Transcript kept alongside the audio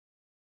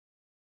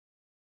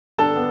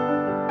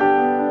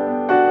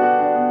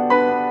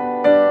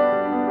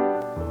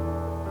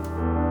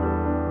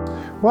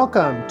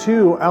Welcome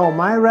to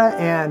Elmira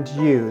and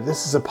You.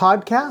 This is a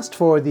podcast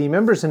for the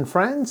members and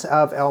friends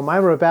of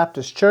Elmira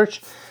Baptist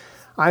Church.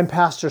 I'm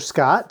Pastor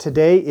Scott.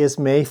 Today is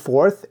May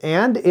 4th,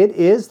 and it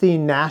is the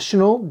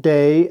National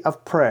Day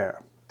of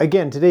Prayer.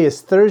 Again, today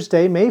is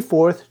Thursday, May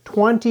 4th,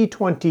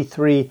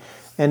 2023,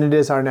 and it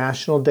is our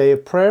National Day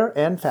of Prayer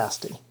and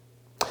Fasting.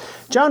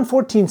 John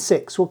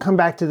 14:6, we'll come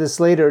back to this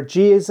later.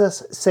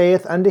 Jesus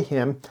saith unto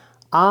him,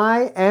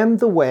 I am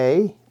the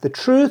way, the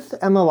truth,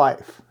 and the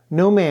life.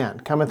 No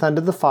man cometh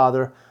unto the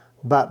Father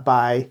but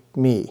by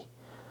me.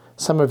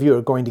 Some of you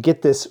are going to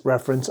get this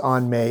reference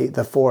on May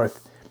the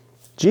 4th.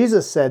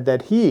 Jesus said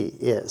that He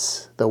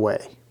is the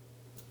way.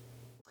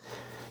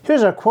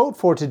 Here's our quote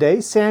for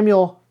today.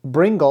 Samuel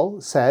Bringle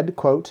said,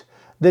 quote,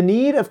 "The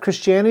need of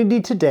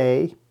Christianity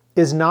today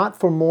is not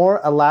for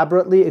more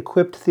elaborately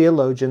equipped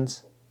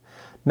theologians,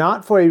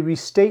 not for a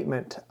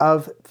restatement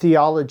of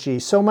theology,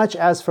 so much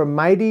as for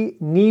mighty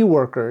knee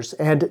workers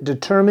and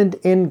determined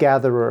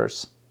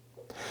ingatherers.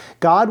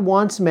 God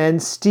wants men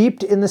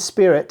steeped in the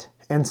Spirit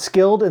and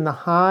skilled in the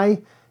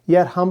high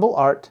yet humble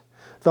art,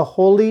 the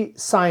holy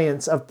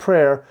science of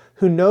prayer,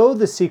 who know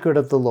the secret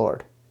of the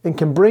Lord and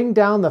can bring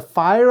down the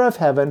fire of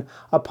heaven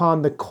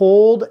upon the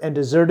cold and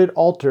deserted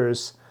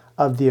altars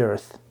of the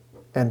earth."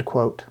 End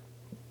quote.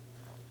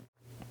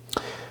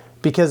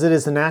 Because it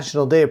is the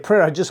National Day of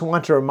Prayer, I just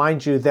want to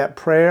remind you that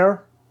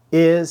prayer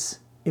is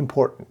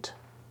important.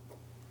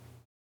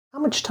 How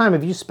much time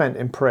have you spent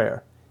in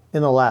prayer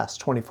in the last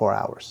 24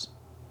 hours?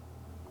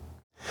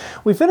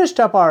 We finished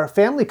up our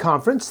family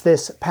conference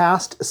this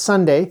past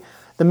Sunday.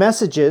 The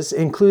messages,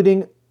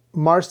 including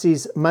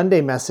Marcy's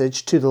Monday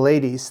message to the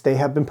ladies, they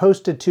have been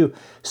posted to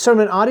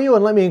sermon audio,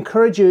 and let me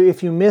encourage you,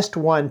 if you missed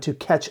one, to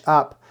catch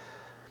up.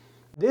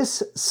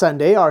 This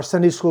Sunday, our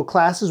Sunday school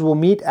classes will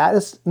meet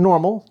as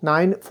normal,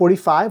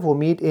 9:45. We'll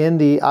meet in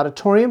the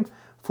auditorium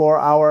for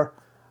our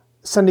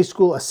Sunday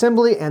school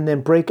assembly and then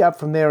break up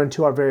from there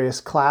into our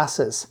various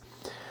classes.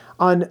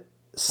 On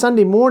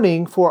Sunday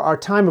morning, for our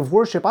time of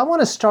worship, I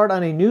want to start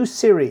on a new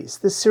series.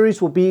 This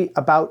series will be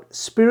about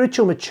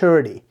spiritual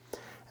maturity.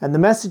 And the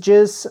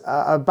messages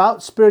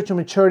about spiritual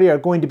maturity are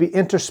going to be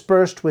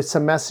interspersed with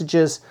some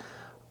messages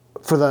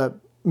for the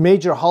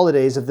major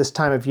holidays of this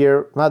time of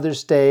year,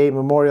 Mother's Day,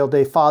 Memorial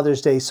Day,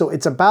 Father's Day. So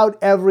it's about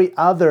every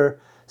other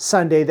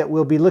Sunday that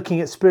we'll be looking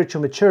at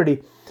spiritual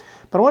maturity.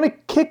 But I want to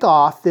kick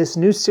off this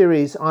new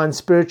series on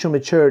spiritual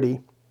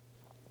maturity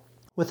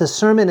with a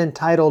sermon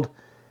entitled,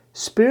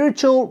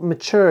 Spiritual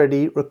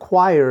Maturity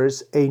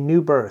Requires a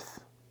New Birth.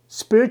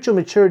 Spiritual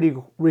maturity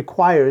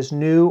requires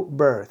new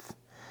birth.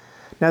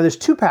 Now there's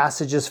two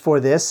passages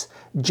for this,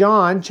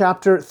 John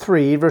chapter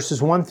 3,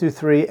 verses 1 through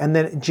 3, and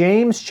then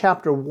James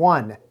chapter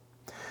 1,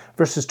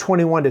 verses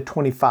 21 to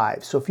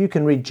 25. So if you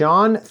can read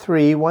John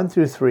 3, 1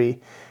 through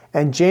 3,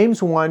 and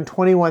James 1,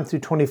 21 through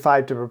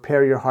 25 to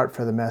prepare your heart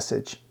for the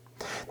message.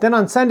 Then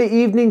on Sunday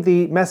evening,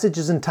 the message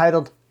is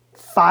entitled,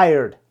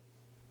 Fired.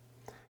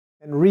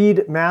 And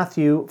read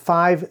Matthew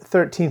 5,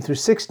 13 through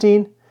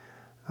 16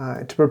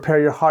 to prepare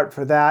your heart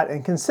for that.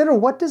 And consider,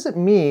 what does it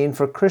mean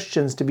for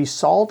Christians to be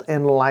salt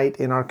and light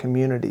in our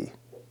community?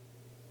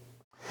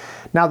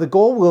 Now the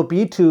goal will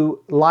be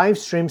to live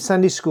stream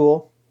Sunday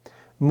school,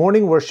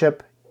 morning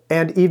worship,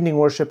 and evening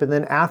worship, and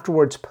then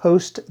afterwards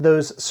post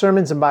those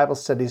sermons and Bible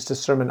studies to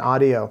sermon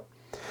audio.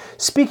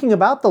 Speaking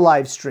about the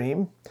live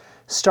stream,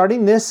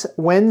 starting this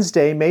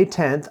Wednesday, May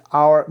 10th,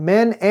 our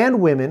men and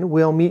women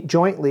will meet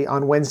jointly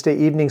on Wednesday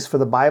evenings for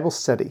the Bible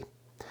study.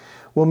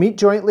 We'll meet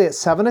jointly at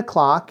 7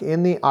 o'clock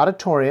in the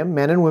auditorium,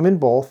 men and women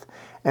both,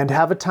 and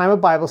have a time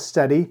of Bible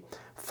study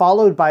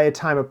followed by a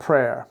time of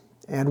prayer.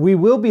 And we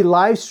will be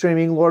live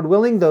streaming, Lord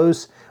willing,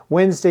 those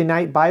Wednesday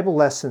night Bible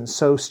lessons.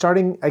 So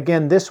starting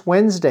again this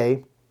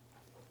Wednesday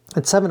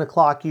at 7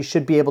 o'clock, you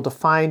should be able to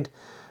find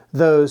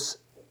those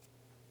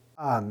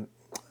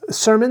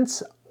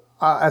sermons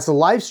as a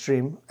live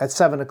stream at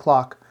 7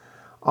 o'clock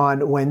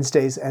on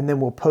Wednesdays, and then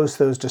we'll post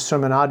those to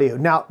sermon audio.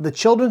 Now, the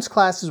children's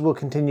classes will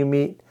continue to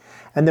meet,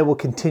 and there will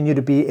continue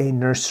to be a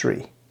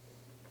nursery.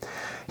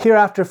 Here,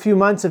 after a few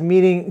months of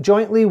meeting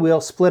jointly,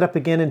 we'll split up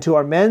again into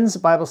our men's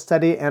Bible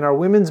study and our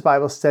women's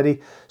Bible study.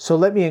 So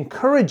let me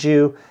encourage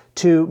you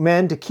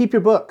men to keep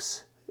your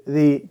books,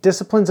 The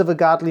Disciplines of a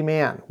Godly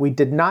Man. We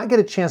did not get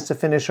a chance to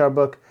finish our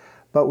book,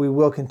 but we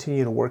will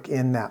continue to work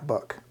in that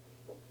book.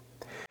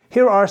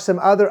 Here are some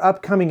other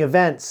upcoming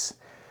events.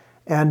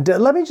 And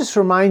let me just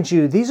remind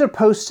you, these are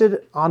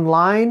posted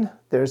online.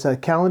 There's a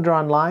calendar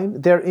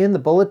online. They're in the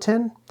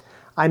bulletin.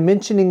 I'm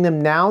mentioning them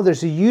now.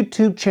 There's a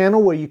YouTube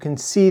channel where you can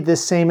see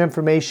this same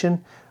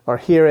information or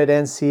hear it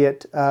and see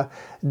it.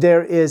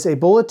 There is a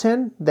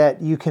bulletin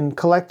that you can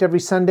collect every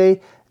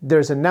Sunday.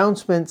 There's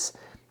announcements.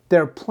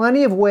 There are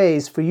plenty of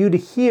ways for you to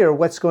hear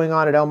what's going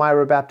on at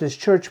Elmira Baptist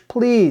Church.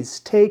 Please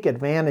take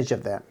advantage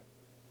of them.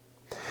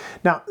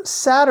 Now,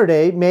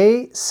 Saturday,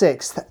 May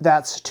 6th,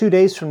 that's 2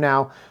 days from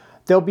now,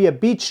 there'll be a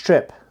beach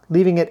trip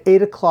leaving at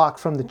 8 o'clock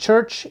from the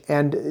church,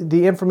 and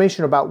the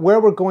information about where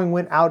we're going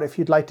went out if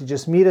you'd like to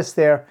just meet us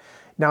there.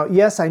 Now,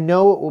 yes, I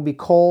know it will be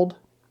cold.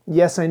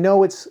 Yes, I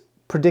know it's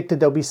predicted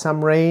there'll be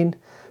some rain.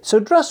 So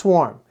dress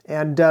warm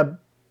and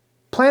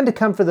plan to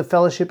come for the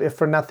fellowship if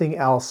for nothing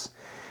else.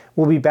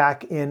 We'll be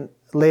back in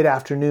late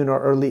afternoon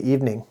or early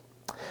evening.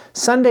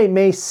 Sunday,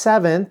 May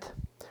 7th,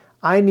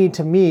 I need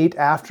to meet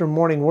after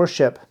morning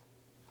worship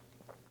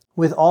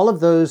with all of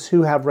those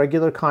who have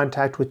regular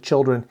contact with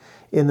children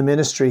in the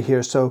ministry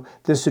here. So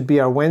this would be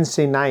our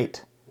Wednesday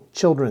night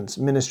children's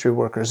ministry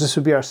workers. This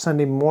would be our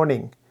Sunday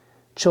morning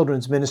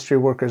children's ministry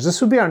workers. This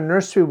would be our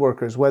nursery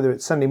workers, whether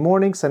it's Sunday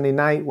morning, Sunday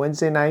night,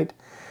 Wednesday night.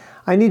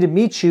 I need to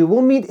meet you.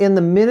 We'll meet in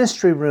the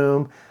ministry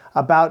room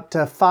about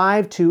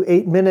 5 to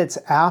 8 minutes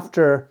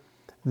after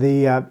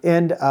the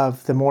end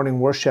of the morning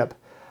worship.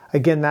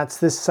 Again, that's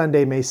this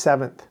Sunday, May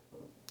 7th.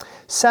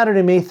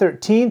 Saturday, May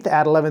 13th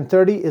at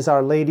 11:30 is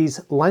our ladies'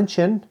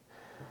 luncheon.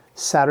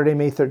 Saturday,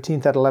 May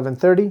 13th at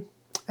 11:30.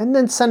 And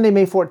then Sunday,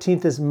 May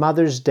 14th is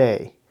Mother's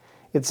Day.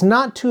 It's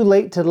not too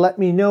late to let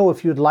me know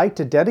if you'd like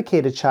to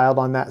dedicate a child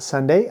on that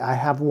Sunday. I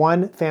have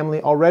one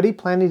family already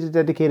planning to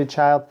dedicate a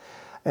child,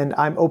 and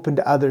I'm open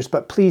to others.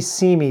 But please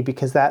see me,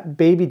 because that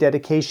baby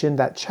dedication,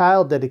 that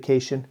child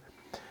dedication,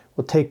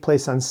 will take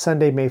place on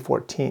Sunday, May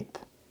 14th.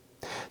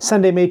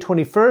 Sunday, May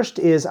 21st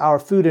is our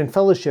food and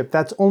fellowship.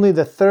 That's only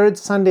the third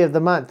Sunday of the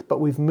month, but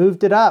we've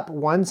moved it up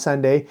one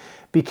Sunday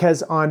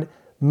because on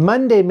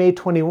Monday, May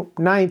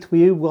 29th,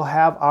 we will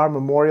have our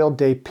Memorial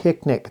Day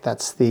picnic.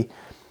 That's the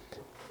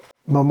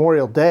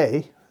Memorial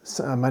Day.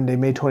 Monday,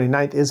 May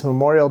 29th is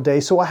Memorial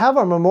Day. So we'll have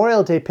our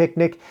Memorial Day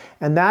picnic,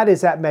 and that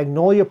is at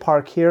Magnolia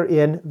Park here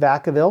in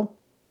Vacaville.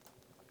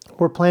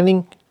 We're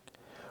planning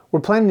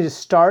to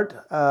start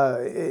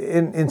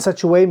in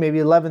such a way, maybe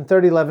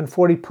 11:30,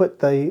 11:40, put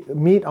the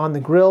meat on the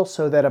grill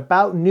so that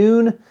about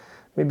noon,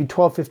 maybe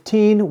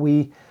 12:15,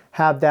 we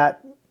have that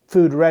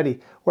food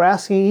ready. We're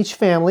asking each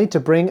family to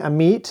bring a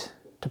meat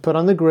to put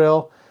on the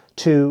grill,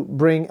 to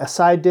bring a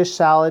side dish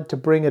salad, to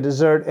bring a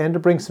dessert, and to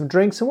bring some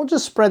drinks. And we'll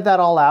just spread that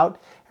all out,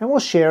 and we'll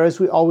share as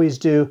we always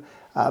do.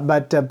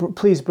 But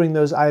please bring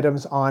those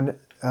items on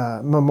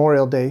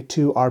Memorial Day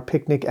to our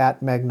picnic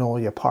at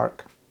Magnolia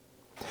Park.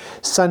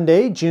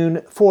 Sunday,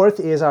 June 4th,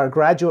 is our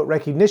graduate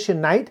recognition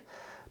night.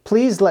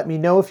 Please let me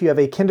know if you have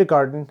a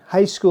kindergarten,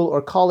 high school,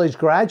 or college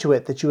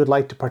graduate that you would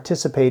like to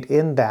participate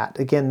in that.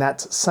 Again,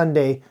 that's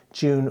Sunday,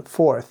 June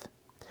 4th.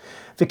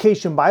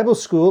 Vacation Bible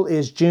School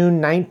is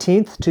June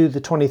 19th to the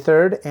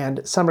 23rd,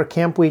 and Summer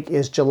Camp Week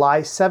is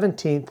July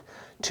 17th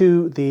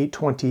to the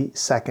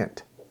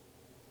 22nd.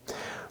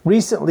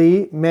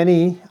 Recently,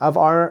 many of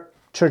our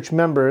church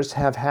members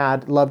have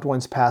had loved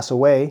ones pass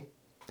away.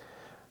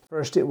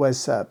 First, it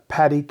was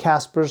Patty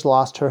Caspers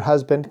lost her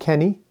husband,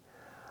 Kenny,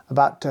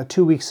 about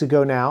 2 weeks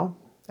ago now.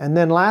 And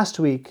then last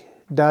week,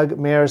 Doug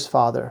Mayer's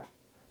father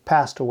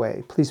passed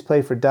away. Please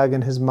pray for Doug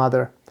and his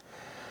mother.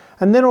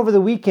 And then over the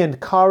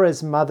weekend,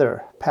 Kara's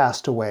mother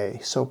passed away.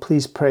 So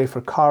please pray for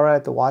Kara,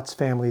 the Watts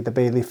family, the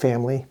Bailey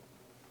family.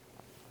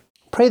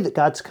 Pray that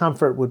God's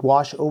comfort would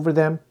wash over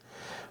them.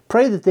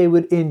 Pray that they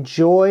would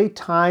enjoy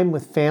time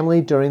with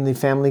family during the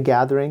family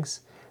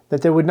gatherings,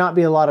 that there would not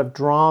be a lot of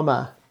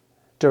drama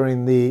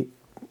during the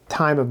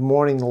time of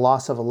mourning the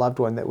loss of a loved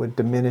one that would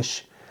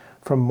diminish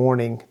from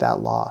mourning that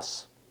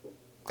loss.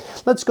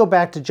 Let's go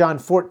back to John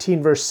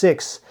 14, verse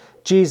 6.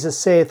 Jesus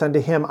saith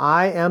unto him,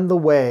 I am the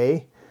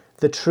way,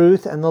 the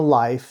truth, and the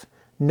life.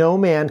 No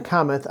man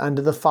cometh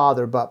unto the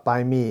Father but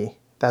by me.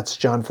 That's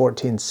John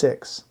 14,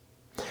 6.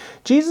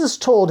 Jesus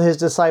told his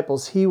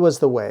disciples he was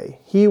the way,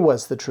 he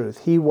was the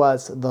truth, he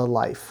was the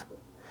life.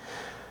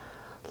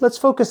 Let's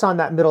focus on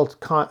that middle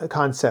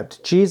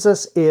concept.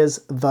 Jesus is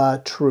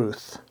the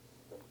truth.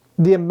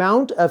 The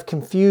amount of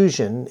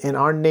confusion in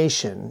our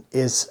nation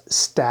is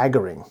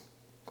staggering.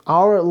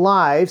 Our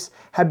lives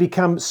have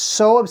become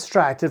so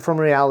abstracted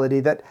from reality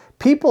that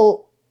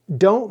people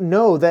don't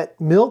know that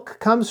milk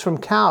comes from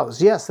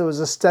cows. Yes, there was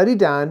a study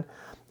done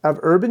of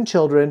urban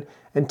children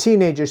and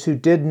teenagers who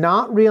did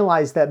not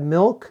realize that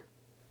milk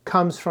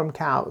comes from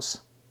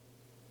cows.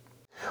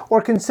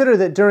 Or consider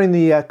that during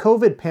the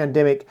COVID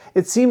pandemic,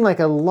 it seemed like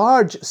a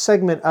large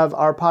segment of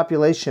our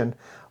population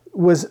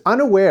was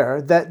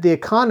unaware that the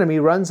economy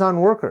runs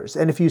on workers.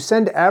 And if you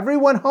send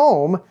everyone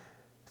home,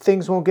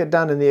 things won't get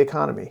done in the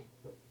economy.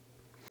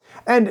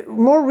 And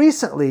more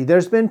recently,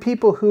 there's been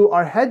people who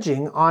are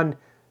hedging on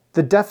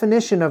the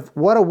definition of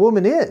what a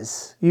woman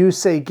is. You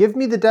say, give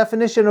me the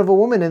definition of a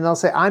woman, and they'll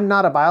say, I'm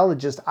not a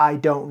biologist, I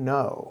don't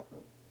know.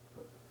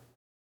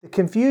 The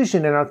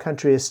confusion in our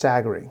country is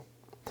staggering.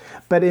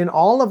 But in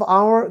all of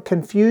our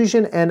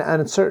confusion and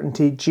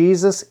uncertainty,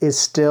 Jesus is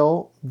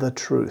still the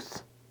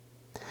truth.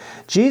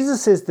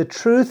 Jesus is the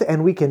truth,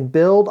 and we can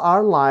build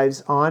our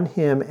lives on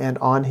him and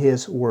on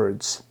his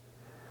words.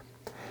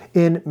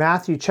 In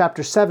Matthew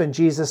chapter 7,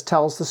 Jesus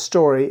tells the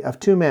story of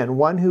two men,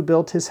 one who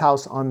built his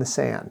house on the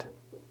sand,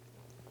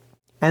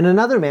 and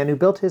another man who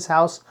built his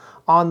house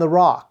on the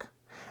rock.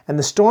 And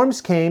the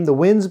storms came, the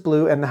winds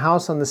blew, and the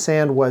house on the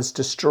sand was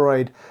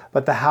destroyed.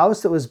 But the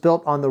house that was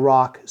built on the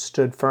rock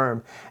stood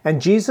firm.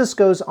 And Jesus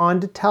goes on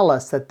to tell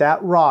us that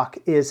that rock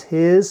is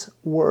his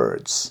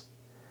words.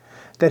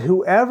 That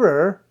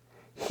whoever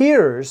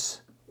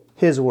hears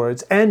His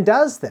words and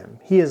does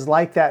them, he is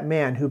like that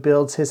man who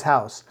builds his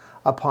house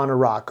upon a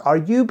rock. Are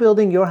you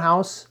building your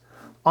house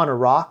on a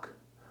rock,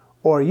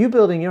 or are you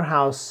building your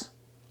house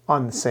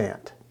on the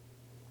sand?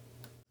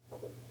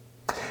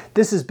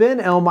 This has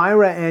been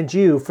Elmira and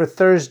You for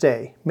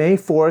Thursday, May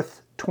 4th,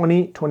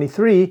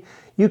 2023.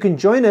 You can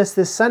join us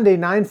this Sunday,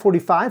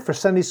 9:45 for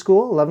Sunday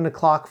school, 11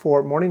 o'clock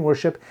for morning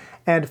worship,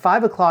 and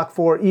 5 o'clock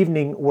for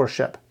evening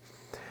worship.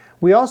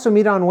 We also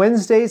meet on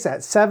Wednesdays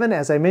at 7,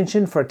 as I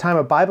mentioned, for a time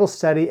of Bible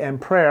study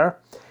and prayer.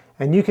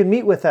 And you can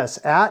meet with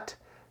us at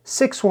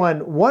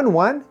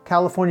 6111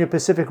 California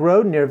Pacific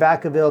Road near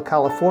Vacaville,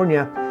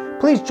 California.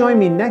 Please join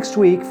me next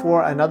week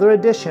for another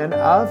edition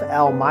of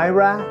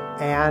Elmira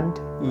and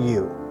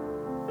You.